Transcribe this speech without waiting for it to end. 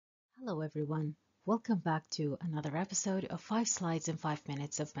Hello, everyone. Welcome back to another episode of 5 Slides in 5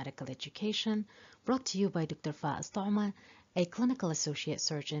 Minutes of Medical Education, brought to you by Dr. Faiz Tuma, a clinical associate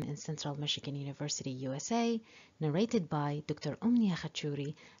surgeon in Central Michigan University, USA, narrated by Dr.Umniah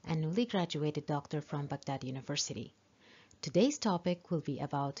Khajori, a newly graduated doctor from Baghdad University. Today's topic will be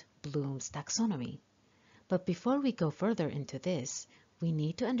about Bloom's taxonomy. But before we go further into this, we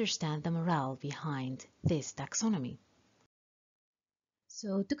need to understand the morale behind this taxonomy.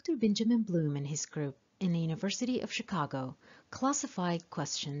 So Dr. Benjamin Bloom and his group in the University of Chicago classified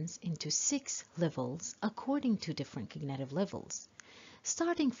questions into 6 levels according to different cognitive levels,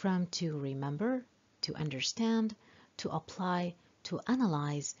 starting from to remember, to understand, to apply, to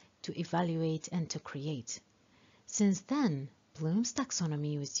analyze, to evaluate, and to create. Since then, Bloom's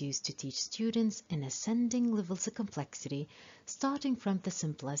taxonomy was used to teach students in ascending levels of complexity, starting from the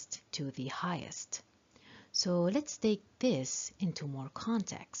simplest to the highest. So let's take this into more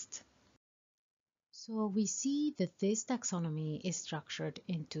context. So we see that this taxonomy is structured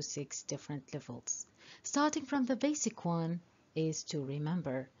into 6 different levels. Starting from the basic one is to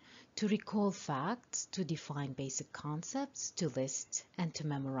remember, to recall facts, to define basic concepts, to list and to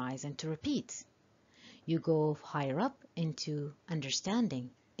memorize and to repeat. You go higher up into understanding,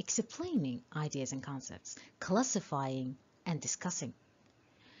 explaining ideas and concepts, classifying and discussing.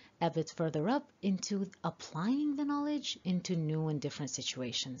 A bit further up into applying the knowledge into new and different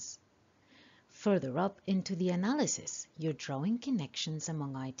situations. Further up into the analysis, you're drawing connections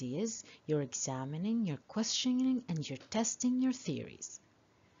among ideas, you're examining, you're questioning, and you're testing your theories.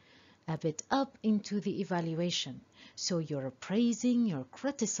 A bit up into the evaluation, so you're appraising, you're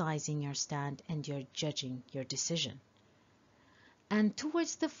criticizing your stand, and you're judging your decision. And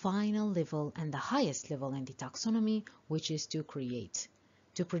towards the final level and the highest level in the taxonomy, which is to create,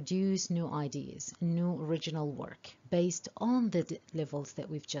 to produce new ideas, new original work based on the levels that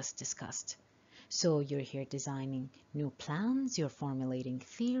we've just discussed. So you're here designing new plans, you're formulating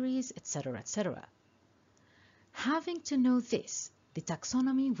theories, etc., etc. Having to know this, the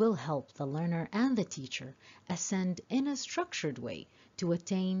taxonomy will help the learner and the teacher ascend in a structured way to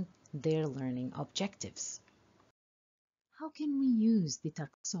attain their learning objectives. How can we use the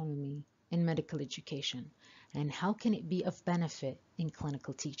taxonomy in medical education, and how can it be of benefit in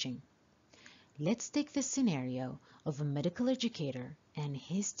clinical teaching? Let's take the scenario of a medical educator and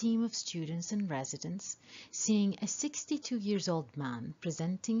his team of students and residents seeing a 62-year-old man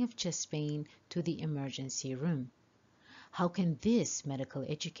presenting of chest pain to the emergency room. How can this medical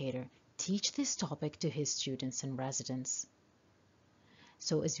educator teach this topic to his students and residents?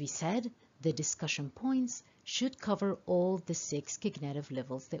 So as we said, the discussion points should cover all the 6 cognitive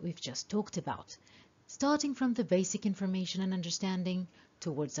levels that we've just talked about, starting from the basic information and understanding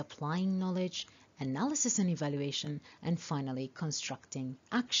towards applying knowledge, analysis and evaluation, and finally constructing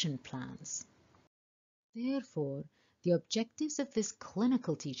action plans. Therefore, the objectives of this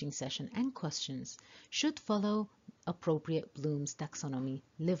clinical teaching session and questions should follow appropriate Bloom's taxonomy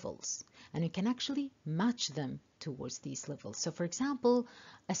levels, and you can actually match them towards these levels. So for example,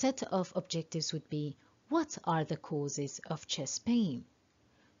 a set of objectives would be, what are the causes of chest pain?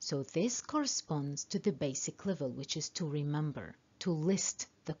 So this corresponds to the basic level, which is to remember, to list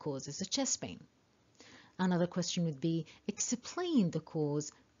the causes of chest pain. Another question would be, explain the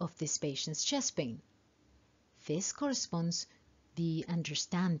cause of this patient's chest pain. This corresponds the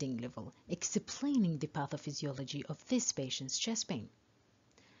understanding level, explaining the pathophysiology of this patient's chest pain.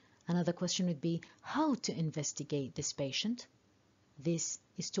 Another question would be, how to investigate this patient. This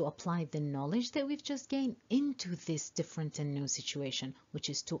is to apply the knowledge that we've just gained into this different and new situation, which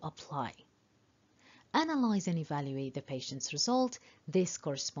is to apply. Analyze and evaluate the patient's result. This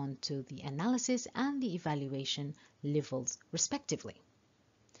corresponds to the analysis and the evaluation levels respectively.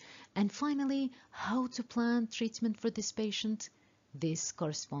 And finally, how to plan treatment for this patient. This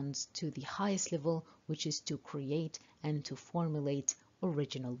corresponds to the highest level, which is to create and to formulate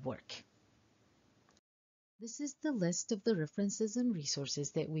original work. This is the list of the references and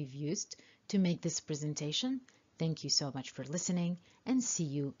resources that we've used to make this presentation. Thank you so much for listening, and see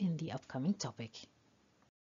you in the upcoming topic.